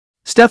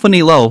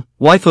Stephanie Lowe,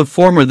 wife of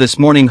former This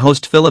Morning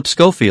host Phillip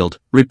Schofield,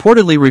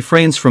 reportedly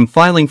refrains from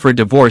filing for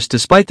divorce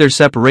despite their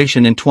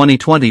separation in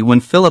 2020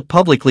 when Phillip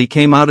publicly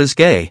came out as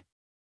gay.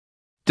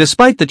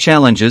 Despite the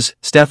challenges,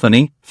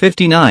 Stephanie,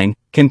 59,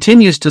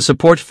 continues to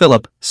support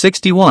Phillip,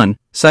 61,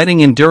 citing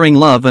enduring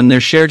love and their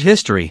shared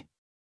history.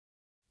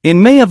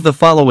 In May of the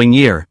following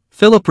year,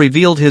 Phillip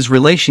revealed his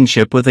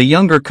relationship with a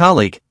younger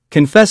colleague,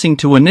 confessing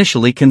to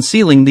initially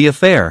concealing the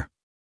affair.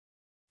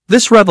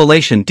 This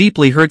revelation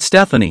deeply hurt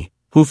Stephanie,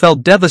 who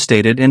felt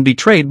devastated and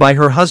betrayed by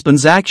her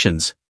husband's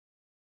actions.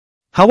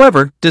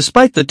 However,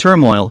 despite the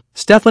turmoil,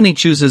 Stephanie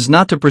chooses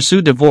not to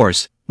pursue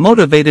divorce,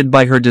 motivated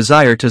by her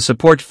desire to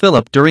support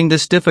Phillip during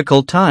this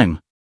difficult time.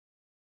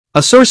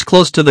 A source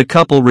close to the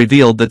couple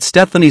revealed that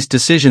Stephanie's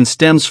decision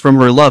stems from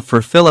her love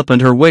for Phillip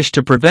and her wish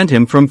to prevent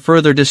him from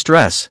further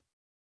distress.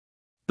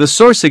 The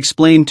source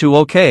explained to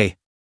OK!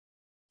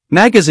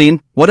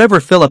 Magazine, whatever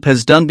Phillip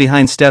has done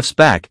behind Steph's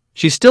back,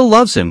 she still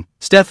loves him.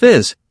 Steph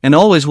is, and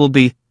always will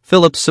be,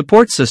 Phillip's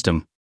support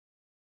system.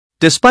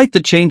 Despite the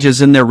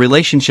changes in their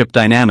relationship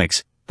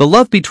dynamics, the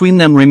love between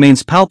them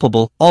remains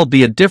palpable,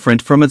 albeit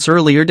different from its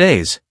earlier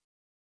days.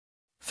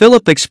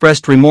 Phillip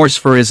expressed remorse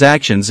for his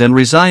actions and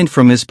resigned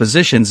from his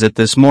positions at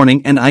This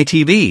Morning and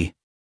ITV.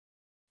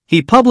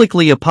 He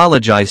publicly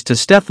apologized to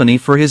Stephanie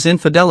for his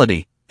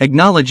infidelity,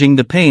 acknowledging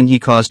the pain he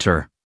caused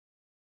her.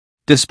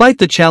 Despite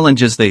the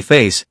challenges they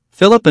face,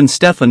 Phillip and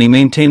Stephanie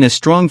maintain a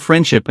strong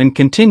friendship and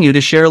continue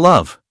to share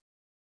love.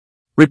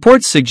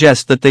 Reports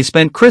suggest that they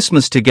spent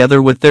Christmas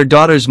together with their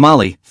daughters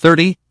Molly,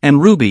 30,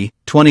 and Ruby,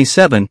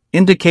 27,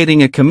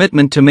 indicating a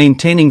commitment to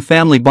maintaining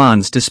family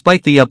bonds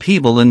despite the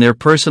upheaval in their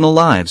personal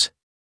lives.